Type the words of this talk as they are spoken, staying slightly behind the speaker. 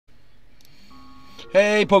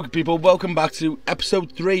Hey Poke people, welcome back to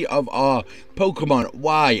episode 3 of our Pokemon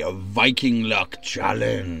Y VikingLocke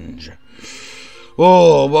challenge.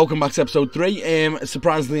 Oh, welcome back to episode 3.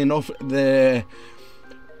 Surprisingly enough, there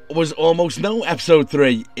was almost no episode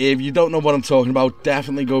 3. If you don't know what I'm talking about,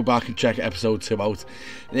 definitely go back and check episode 2 out.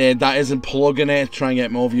 That isn't plugging it, try and get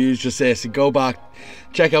more views, just so go back,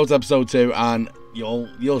 check out episode 2 and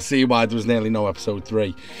you'll see why there was nearly no episode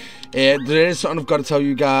 3. There is something I've got to tell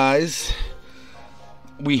you guys.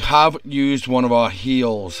 We have used one of our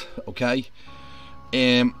heals, okay?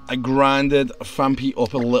 I grinded Fampi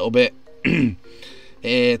up a little bit.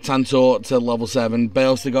 Tantor to level 7.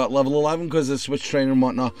 Bale's got level 11 because of switch training and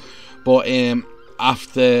whatnot. But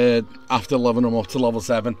after leveling him up to level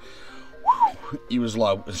 7, he was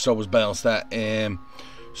low, and so was Bale's.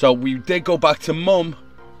 So we did go back to Mum,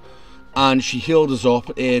 and she healed us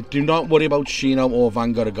up. Do not worry about Shino or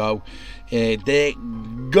Vanguard to go. They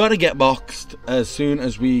gotta get boxed as soon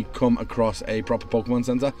as we come across a proper Pokemon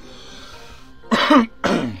Center.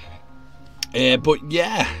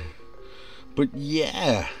 But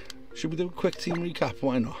yeah, should we do a quick team recap?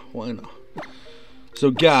 Why not?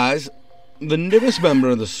 So guys, the newest member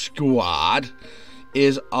of the squad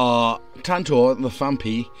is our Tantor, the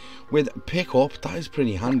Fampi, with Pickup. That is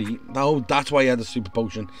pretty handy. Oh, that's why he had the Super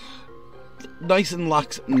Potion. Nice and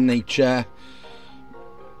lax nature.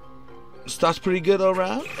 Stats pretty good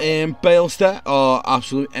around. Balester, our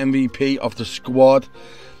absolute MVP of the squad,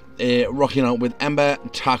 rocking out with Ember,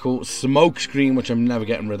 Tackle, Smokescreen, which I'm never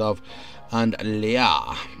getting rid of, and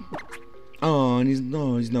Leah. Oh, and he's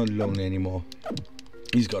not lonely anymore.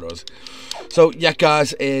 He's got us. So yeah,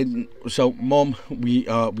 guys. So Mum, we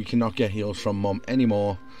cannot get heals from Mum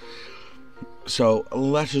anymore. So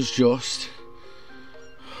let us just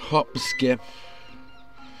hop, skip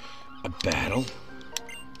a battle.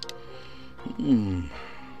 Ooh.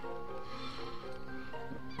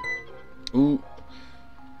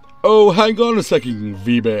 Oh, hang on a second,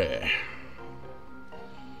 V-Bear.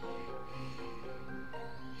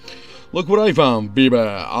 Look what I found,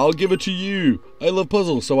 V-Bear. I'll give it to you. I love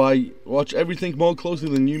puzzles, so I watch everything more closely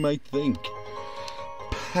than you might think.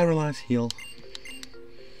 Paralyze heal.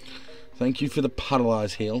 Thank you for the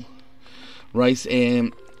paralyze heal. Right,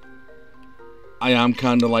 I am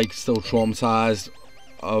kind of like still traumatized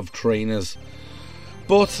of trainers,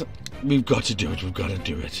 but we've got to do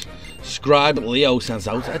it. Scribe Leo sends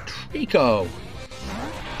out a Trico.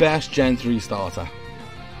 Best Gen 3 starter,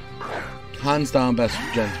 hands down. Best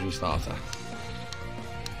Gen 3 starter.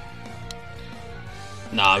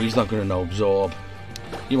 Nah, he's not gonna know Absorb.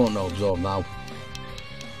 He won't know Absorb now.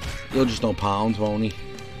 He'll just know Pound, won't he?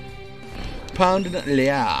 Pound and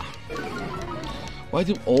Leah. Why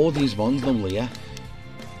do all these ones know Leah?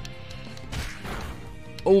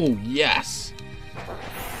 Oh, yes.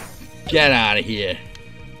 Get out of here.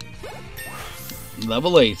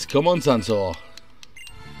 Level 8. Come on, Tantor.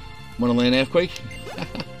 Wanna lay an Earthquake?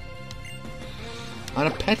 And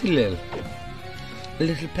a Petilil. A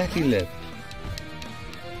little Petilil.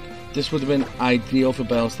 This would have been ideal for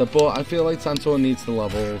Bellstar, but I feel like Tantor needs the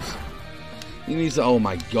levels. He needs to... Oh,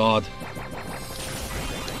 my God.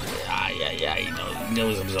 Yeah.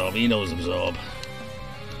 He knows Absorb.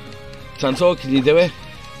 Tantor, can you do it?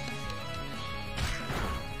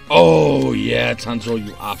 Oh, yeah, Tantor,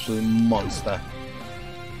 you absolute monster.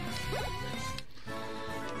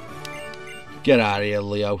 Get out of here,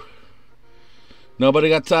 Leo. Nobody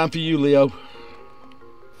got time for you, Leo.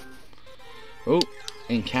 Oh,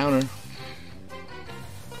 encounter.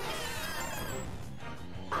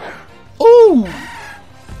 Oh!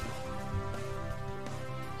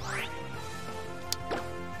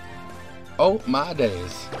 Oh, my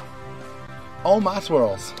days. Oh, my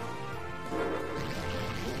swirls.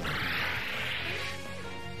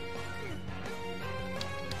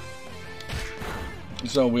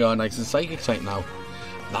 So we are nice and psychic type now.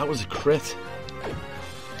 That was a crit.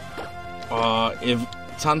 If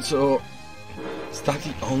Tantor, is that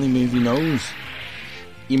the only move he knows?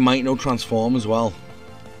 He might know Transform as well.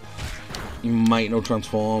 He might know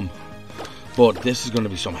Transform. But this is going to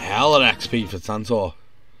be some hell of XP for Tantor.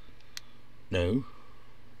 No.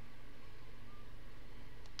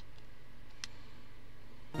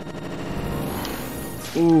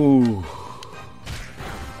 Ooh.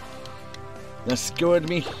 That skewered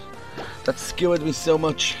me. That skewered me so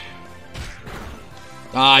much.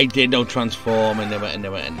 I did no Transform. I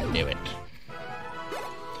knew it.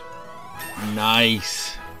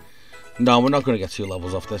 Nice. No, we're not going to get 2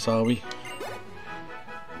 levels off this, are we?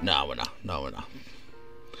 No, we're not.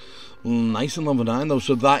 Nice and level 9 though.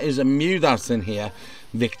 So that is a Mew that's in here.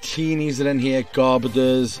 Victinis are in here.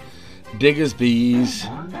 Garbodors. Diggers bees.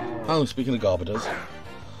 Oh, speaking of garbagers.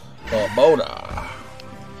 Garboda.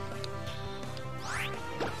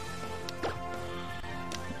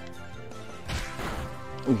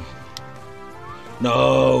 Ooh.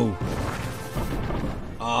 No.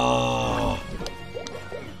 Ah.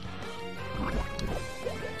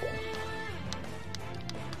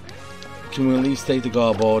 Can we at least take the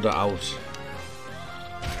Garboda out?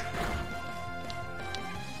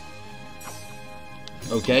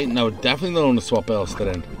 Okay, now definitely don't want to swap Elster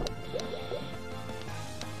in.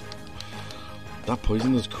 That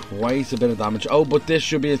poison does quite a bit of damage. Oh, but this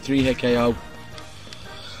should be a 3-hit KO.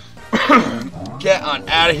 Get on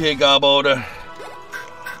out of here, Garboda.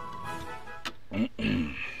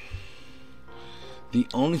 The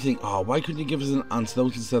only thing... Oh, why couldn't you give us an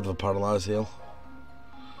antidote instead of a paralyzed heal?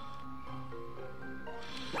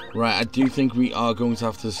 Right, I do think we are going to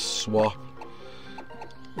have to swap.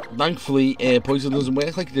 Thankfully, poison doesn't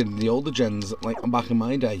work like it did in the older gens, like back in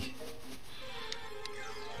my day.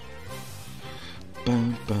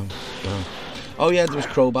 Bam, bam, bam. Oh yeah, there was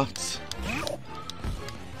Crowbats.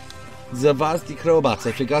 Zavazdi Crowbats,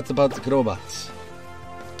 I forgot about the Crowbats.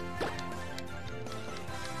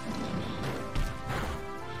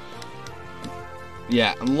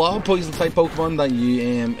 Yeah, a lot of poison type Pokemon that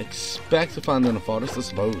you expect to find in a forest, I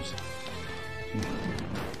suppose.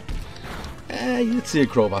 You'd see a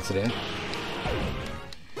Crobat today.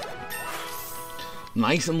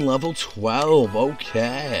 Nice and level 12,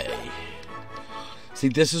 okay. See,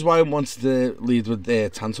 this is why I wanted to lead with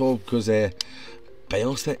Tantor, because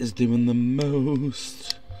Bailster is doing the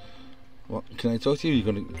most. What, can I talk to you?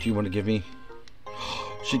 Do you want to give me...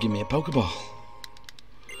 Should give me a Pokeball.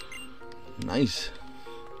 Nice.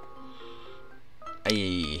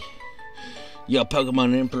 Hey, your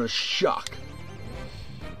Pokemon in for a shock.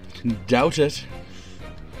 Doubt it.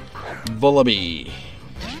 Vullaby.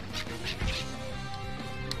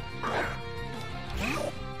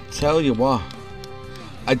 Tell you what,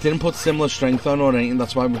 I didn't put similar strength on or anything.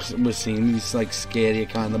 That's why we're seeing these like scarier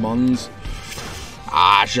kind of mons.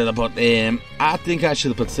 I should have put I think I should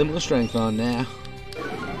have put similar strength on now.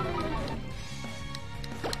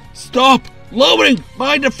 Stop lowering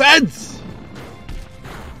my defense.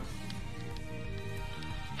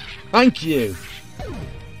 Thank you.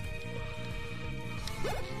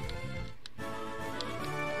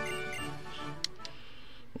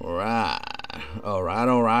 Alright.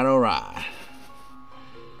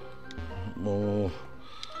 Oh,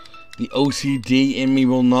 the OCD in me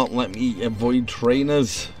will not let me avoid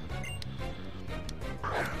trainers.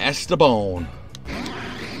 Esteban.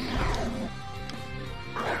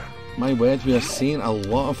 My word, we are seeing a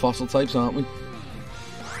lot of fossil types, aren't we?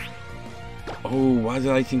 Oh, why did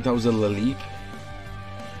I think that was a Laleep?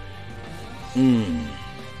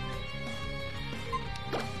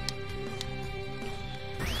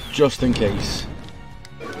 Just in case.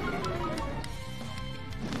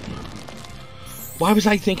 Why was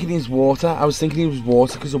I thinking he was water? I was thinking he was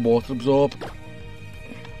water because of water absorb.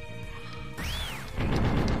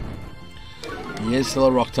 He is still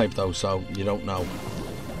a rock type though, so you don't know.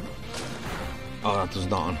 Oh, that does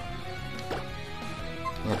nothing.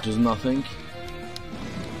 That does nothing.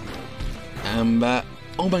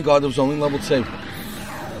 Oh my god, it was only level 2.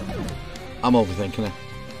 I'm overthinking it.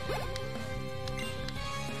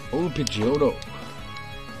 Oh, Pidgeotto.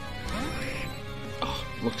 Oh,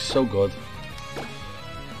 looks so good.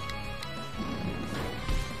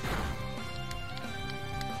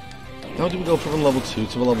 How do we go from a level 2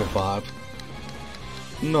 to a level 5?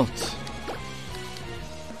 Nuts.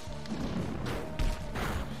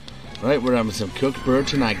 Right, we're having some cooked bird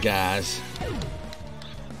tonight, guys.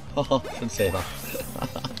 Oh, I didn't say that.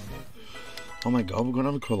 Oh my god, we're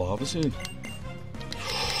gonna have a Quilava soon.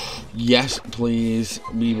 Yes, please.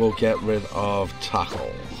 We will get rid of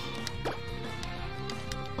Tackle.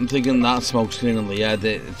 I'm thinking that smoke screen on the end,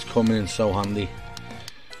 it's coming in so handy.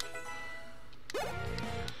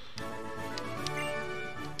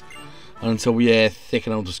 And until we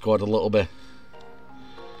thicken out the squad a little bit,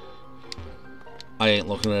 I ain't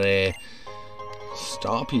looking at a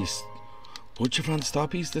Star Piece. Would you find Star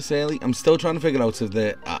Piece this early? I'm still trying to figure out if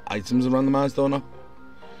the items are randomized or not.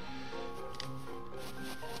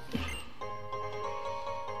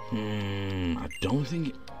 I don't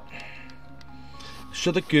think...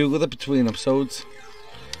 Should have googled it between episodes.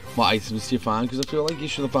 What items do you find? Because I feel like you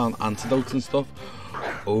should have found antidotes and stuff.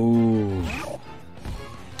 Oh.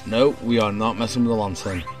 No, we are not messing with the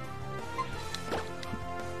Lantern.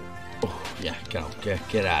 Oh, yeah, get out of there,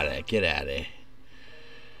 get out of there.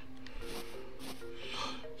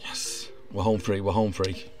 Yes, we're home free, we're home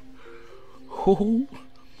free.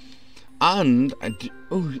 And,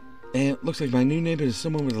 Looks like my new neighbour is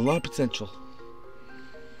someone with a lot of potential.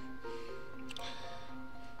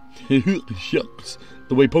 Shucks,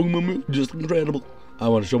 the way Pokemon move, just incredible. I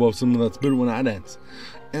want to show off some of that spirit when I dance.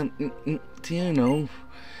 Do you know,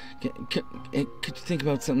 could you think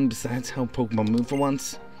about something besides how Pokemon move for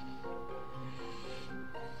once?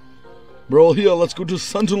 We're all here, let's go to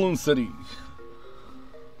Sunderland City.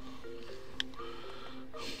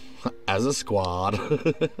 As a squad.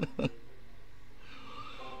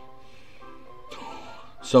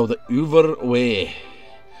 So the Uber way.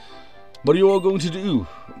 What are you all going to do?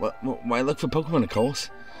 Why look for Pokemon, of course.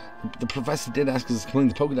 The professor did ask us to clean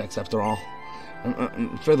the Pokedex after all.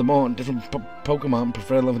 And furthermore, different Pokemon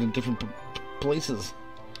prefer living in different places.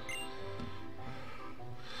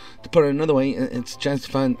 To put it another way, it's a chance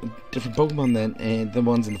to find different Pokemon than the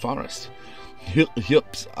ones in the forest.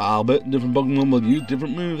 Yups, I'll bet different Pokemon will use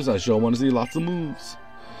different moves. I sure want to see lots of moves.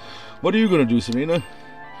 What are you going to do, Serena?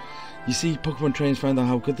 You see, Pokemon trainers find out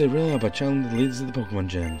how good they really are by channeling the leaders of the Pokemon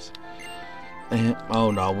gyms.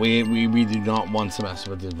 Oh no, we do not want to mess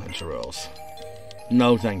with the adventure rules.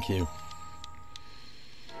 No, thank you.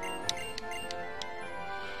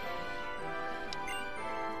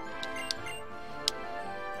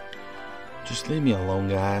 Just leave me alone,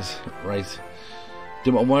 guys. Right.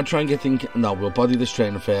 Do I want to try and get things... No, we'll body this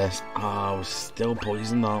trainer first. Oh, we're still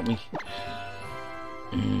poisoned, aren't we?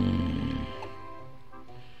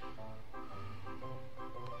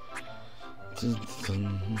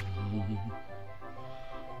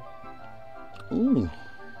 Ooh.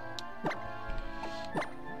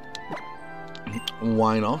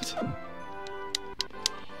 Why not?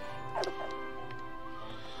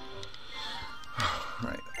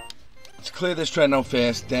 Right. Let's clear this train out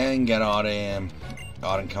first, then get our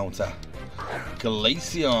encounter.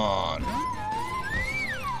 Glaceon.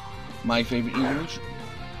 My favourite evolution.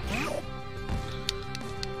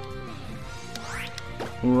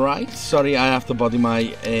 Right, sorry I have to body my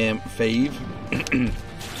fave.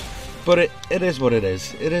 But it is what it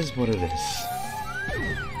is. It is what it is.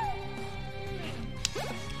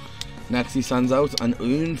 Next he sends out an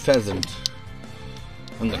oon pheasant.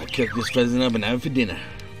 I'm gonna cook this pheasant up and have it for dinner.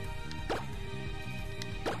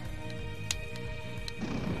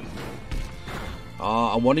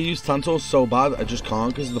 I want to use Tantos so bad, I just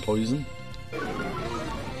can't because of the poison.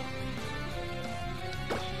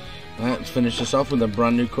 Let's finish this off with a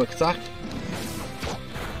brand new quick attack.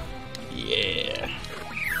 Yeah.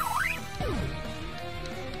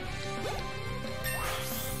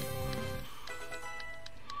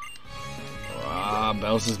 Ah,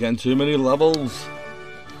 Bells is getting too many levels.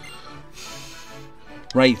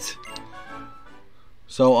 Right.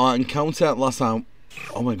 So our encounter last time.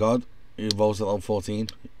 Oh my god. He evolves at level 14.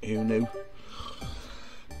 Who knew?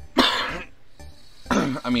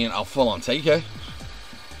 I mean, I'll full on take it.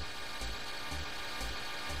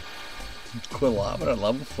 Quilava at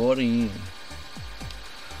level 14.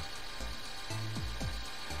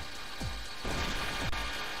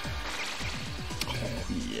 Oh,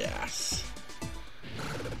 yes.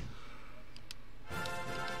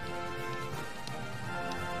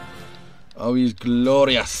 Oh, he's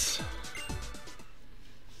glorious.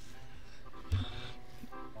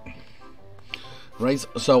 Right,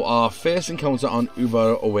 so our first encounter on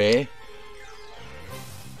Uber Away.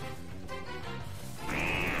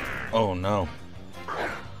 Oh no.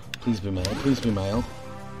 Please be male, please be male.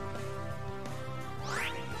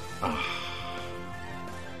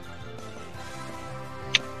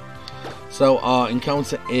 So our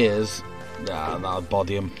encounter is... that'll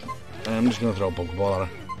body him. I'm just going to throw a Pokeball at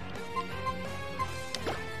her.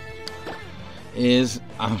 Is...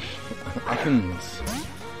 Athens.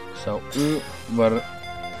 So, Uber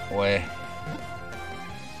Away.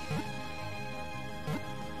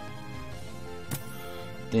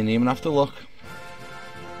 Didn't even have to look.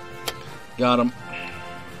 Got him.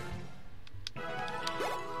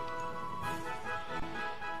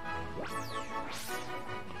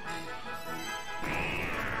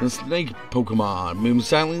 The snake Pokemon moves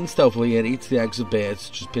silently and stealthily and eats the eggs of birds,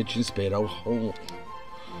 such as pigeon and spear. Oh,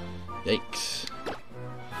 yikes.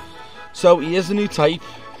 So he is a new type.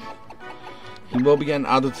 He will be getting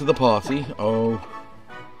added to the party. Oh.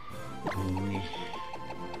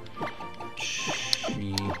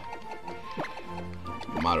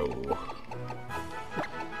 Maru.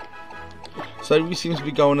 So we seem to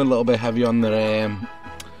be going a little bit heavy on the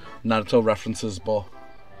Naruto references, but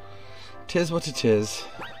tis what it is.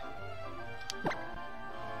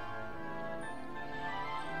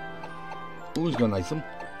 Ooh, he's gonna item.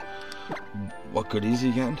 What goodies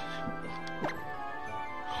he getting?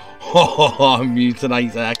 Oh,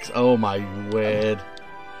 Mutanite X. Oh my word.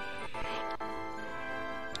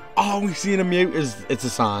 Oh, we seen a mute. It's a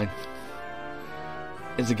sign.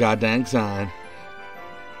 It's a goddamn sign.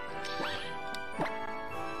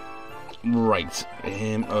 Right.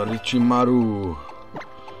 Orochimaru.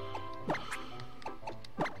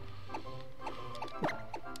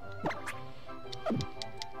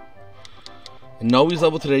 I know he's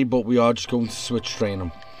level 3, but we are just going to switch train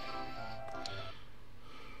him.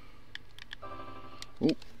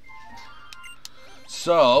 Ooh.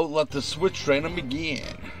 So, let the switch training begin.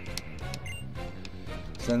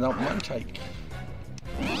 Send out my take.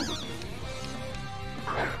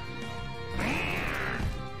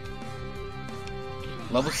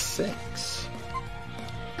 Level 6.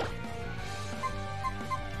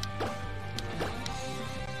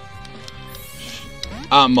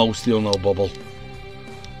 At most, he'll no bubble.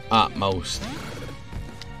 At most.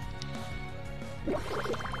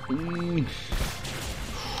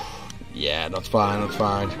 Yeah, that's fine, that's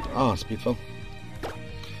fine. Oh, it's beautiful.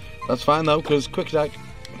 That's fine though, because quick attack.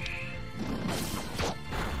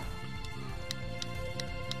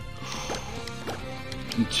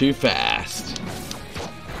 I'm too fast.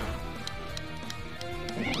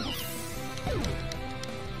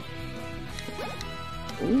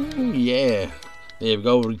 Ooh, yeah. There we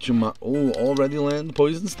go, reaching my... Oh, already learned the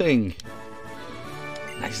poison sting.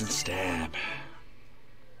 Nice and stab.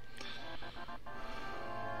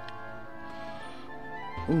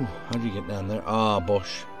 Ooh, how do you get down there? Ah,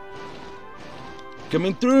 bush.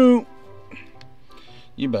 Coming through.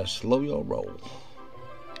 You better slow your roll.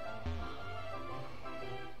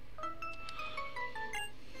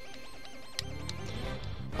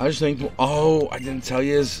 I just think... Oh, I didn't tell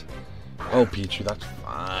you. Oh, Petrie, that's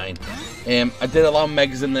fine. I did a lot of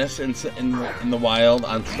megas in this, in the wild,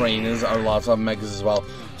 and trainers are lots of megas as well.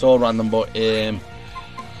 It's all random, but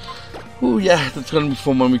oh yeah, that's gonna be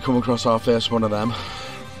fun when we come across our first one of them.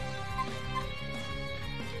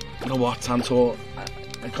 You know what, Tantor?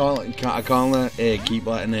 I can't keep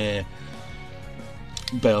letting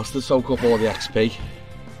Burster soak up all the XP.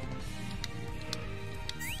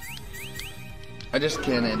 I just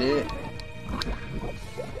can't do it.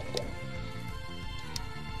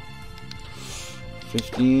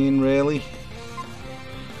 $15, really?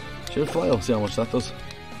 Should fly, see how much that does.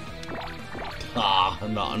 Ah,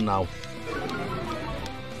 nothing now.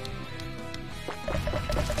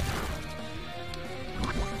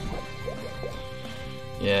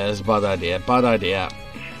 Yeah, it's a bad idea, bad idea.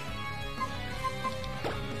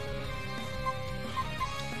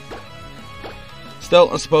 Still,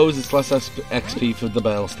 I suppose it's less XP for the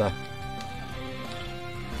Bailster.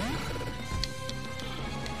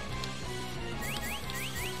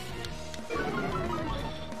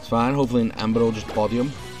 Fine, hopefully an Ember will just body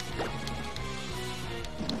him.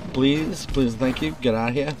 Please, please, thank you. Get out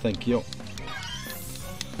of here, thank you.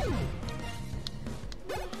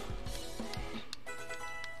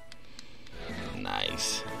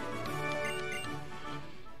 Nice.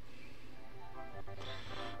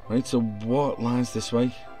 Right, so what lies this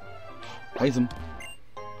way? Item.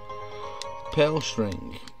 Pearl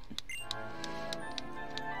string.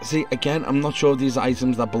 See, again, I'm not sure if these are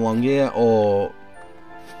items that belong here or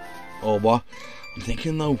what. I'm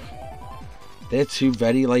thinking though, they're two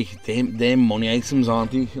very like they're money items,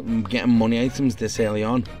 aren't they? I'm getting money items this early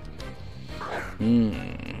on.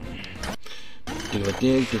 Diggle a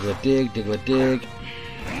dig, diggle a dig, diggle a dig.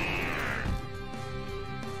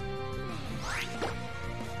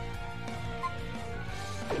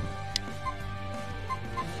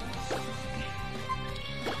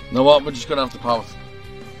 You know what? We're just gonna have to power.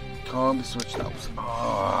 Can't be switched out.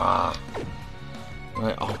 Ah.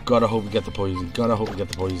 Right, oh god, I hope we get the poison. God, I hope we get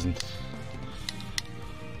the poison.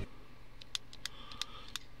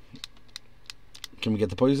 Can we get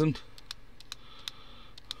the poison?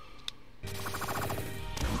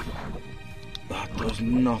 That does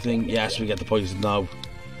nothing. Yes, we get the poison now.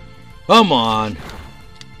 Come on!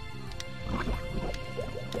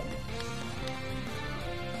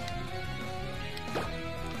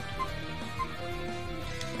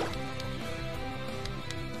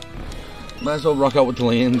 Might as well rock out with the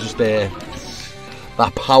lane, just that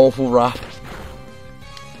powerful rap.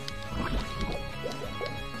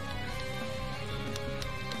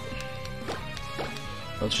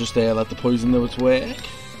 Let's just let the poison do its work.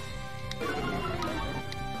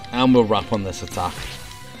 And we'll wrap on this attack.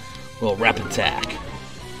 We'll wrap attack.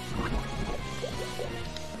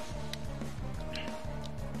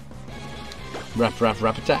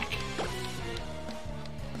 Wrap attack.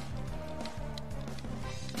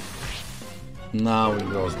 Now he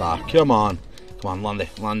goes that. Come on. Come on, land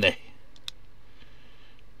it, land it.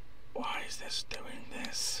 Why is this doing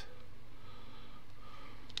this?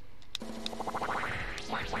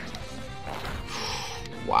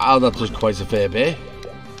 Wow, that does quite a fair bit.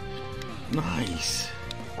 Nice.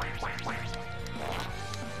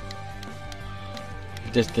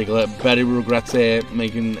 This Diglett very regrets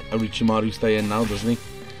making a Richimaru stay in now, doesn't he?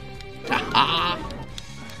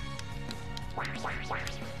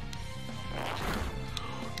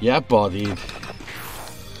 Yeah, bodied.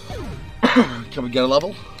 Can we get a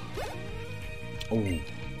level? Oh.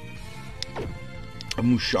 A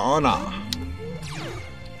Mushana.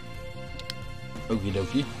 Okie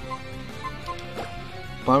dokie.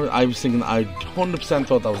 I was thinking, I 100%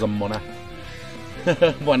 thought that was a Munna.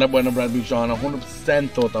 when I read Mushana, 100%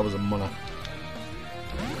 thought that was a Munna.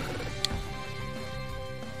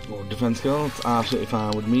 Oh, defense skill, it's absolutely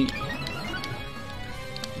fine with me.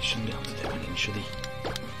 He shouldn't be able to do anything, should he?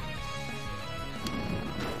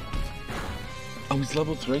 Oh, he's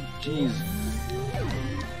level 3, jeez.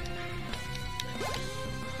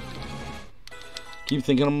 Keep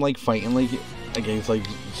thinking I'm like fighting like against like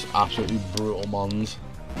absolutely brutal mons.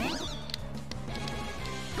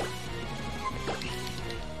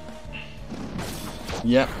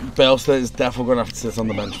 Yep, Belster is definitely going to have to sit on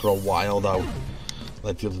the bench for a while though.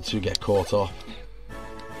 Let the other two get caught up.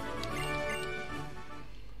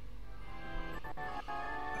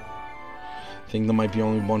 I think there might be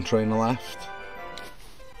only one trainer left.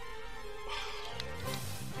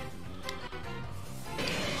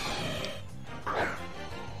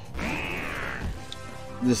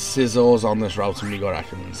 The scissors on this route, and we got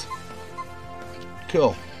reckons.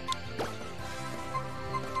 Cool.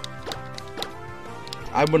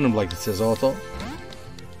 I wouldn't have liked the scissor at all.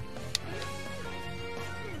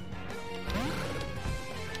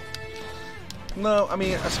 No, I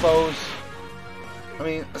mean, I suppose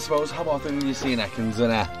how often do you see Ekans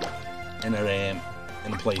in a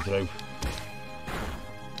playthrough?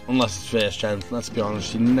 Unless it's first chance, let's be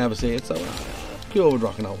honest, you never see it, so cool with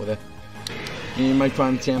rocking out with it. You might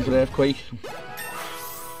find a temper earthquake.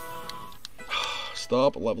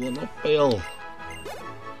 Stop leveling up, Bill.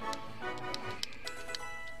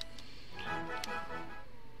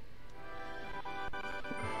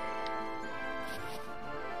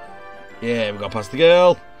 Yeah, we got past the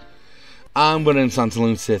girl. And we're in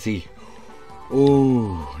Santaloon City.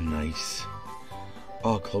 Oh, nice.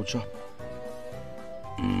 Oh, clothes shop.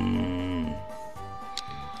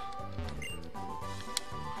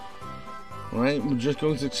 Right, we're just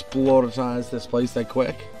going to exploratize this place that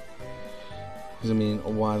quick. Because I mean,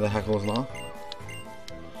 why the heck was not?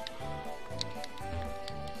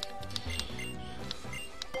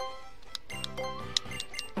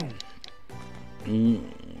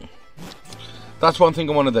 That's one thing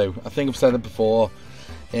I want to do. I think I've said it before.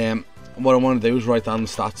 What I want to do is write down the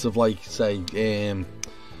stats of, like, say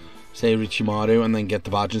Richimaru, and then get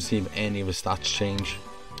the badge and see if any of his stats change.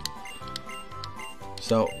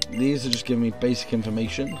 So these are just giving me basic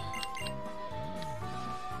information.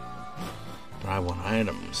 But I want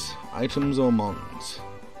items. Items or mons?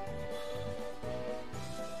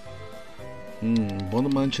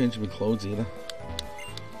 Wouldn't mind changing my clothes either.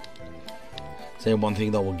 Say one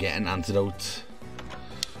thing that we'll get an antidote.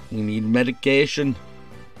 You need medication.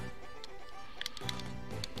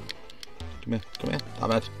 Come here,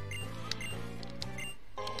 have it.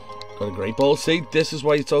 Got a great ball. See, this is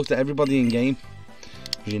why you talk to everybody in game.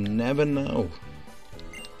 You never know.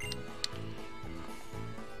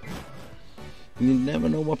 You never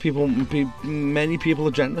know what many people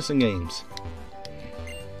are generous in games.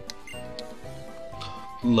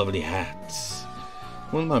 Lovely hats.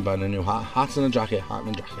 Wouldn't mind buying a new hat. Hat and a jacket.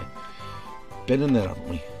 Been in there, haven't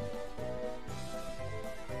we?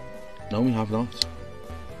 No, we have not.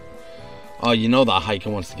 Oh, you know that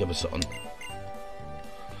hiker wants to give us something.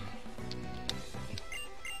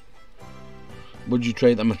 Would you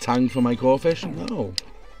trade them a tang for my crawfish? No.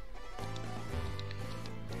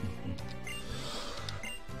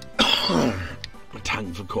 A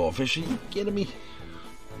tang for crawfish? Are you kidding me?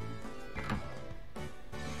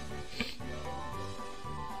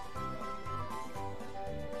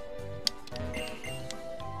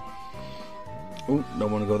 Oh,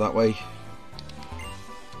 don't want to go that way.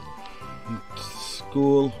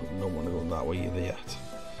 School, don't want to go that way either yet.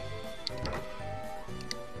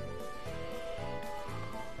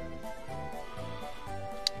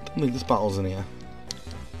 Don't think this battle's in here.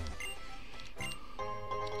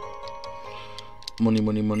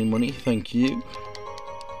 Money, thank you.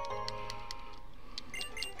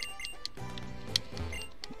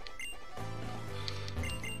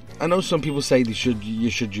 I know some people say you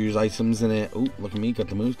should use items in it. Oh, look at me, got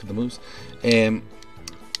the moves.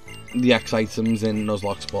 The X items in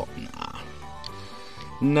Nuzlocke, but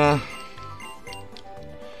nah.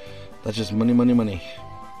 That's just money.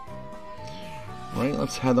 Right,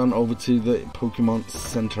 let's head on over to the Pokemon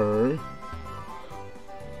Center.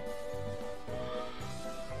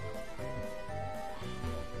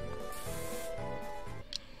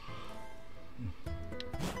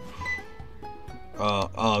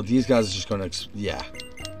 Oh, these guys are just gonna, yeah.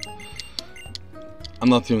 I'm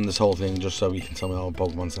not doing this whole thing just so you can tell me how a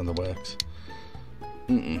Pokemon Center works.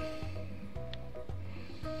 So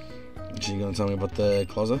you're gonna tell me about the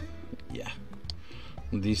closet? Yeah.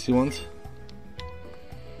 These two ones?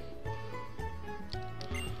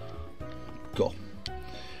 Go.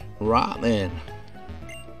 Right then.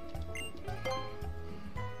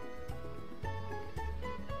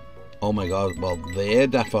 Oh my god, well, they're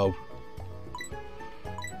defo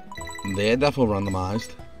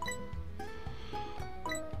randomized.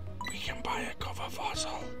 We can buy a cover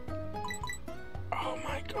fossil. Oh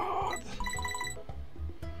my god.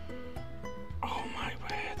 Oh my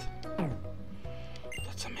word.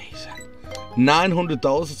 That's amazing.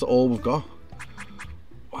 $900, that's all we've got.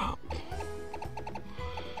 Wow.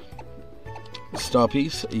 Star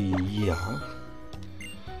piece, yeah.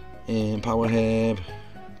 And power herb,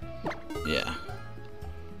 yeah.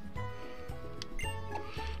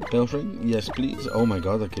 Belfry, yes please. Oh my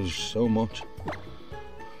god, that gives so much.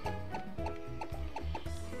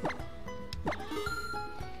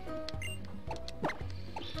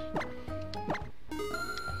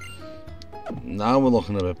 Now we're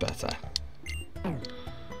looking a bit better.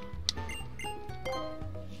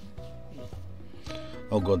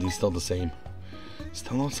 Oh god, he's still the same.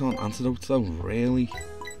 Still not selling antidotes though, really?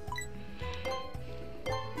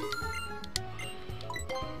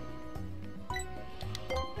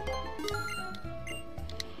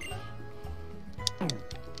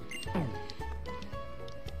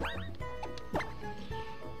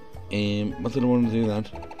 What did I want to do then?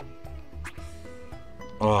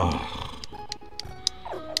 Oh,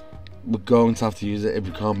 we're going to have to use it. If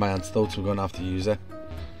we can't buy antidotes, we're going to have to use it.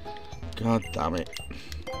 God damn it.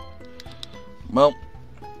 Well,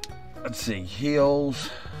 let's see. Heals,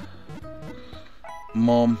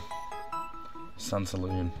 Mom,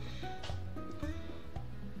 Santaloon.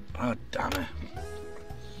 God damn it.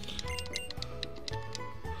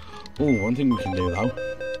 Oh, one thing we can do though.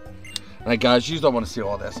 Right guys, you don't want to see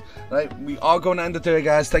all this. Right, we are going to end it there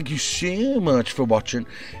guys. Thank you so much for watching.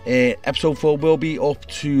 Episode 4 will be up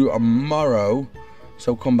tomorrow.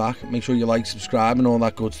 So come back, make sure you like, subscribe and all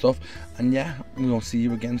that good stuff. And yeah, we'll see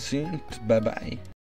you again soon. Bye bye.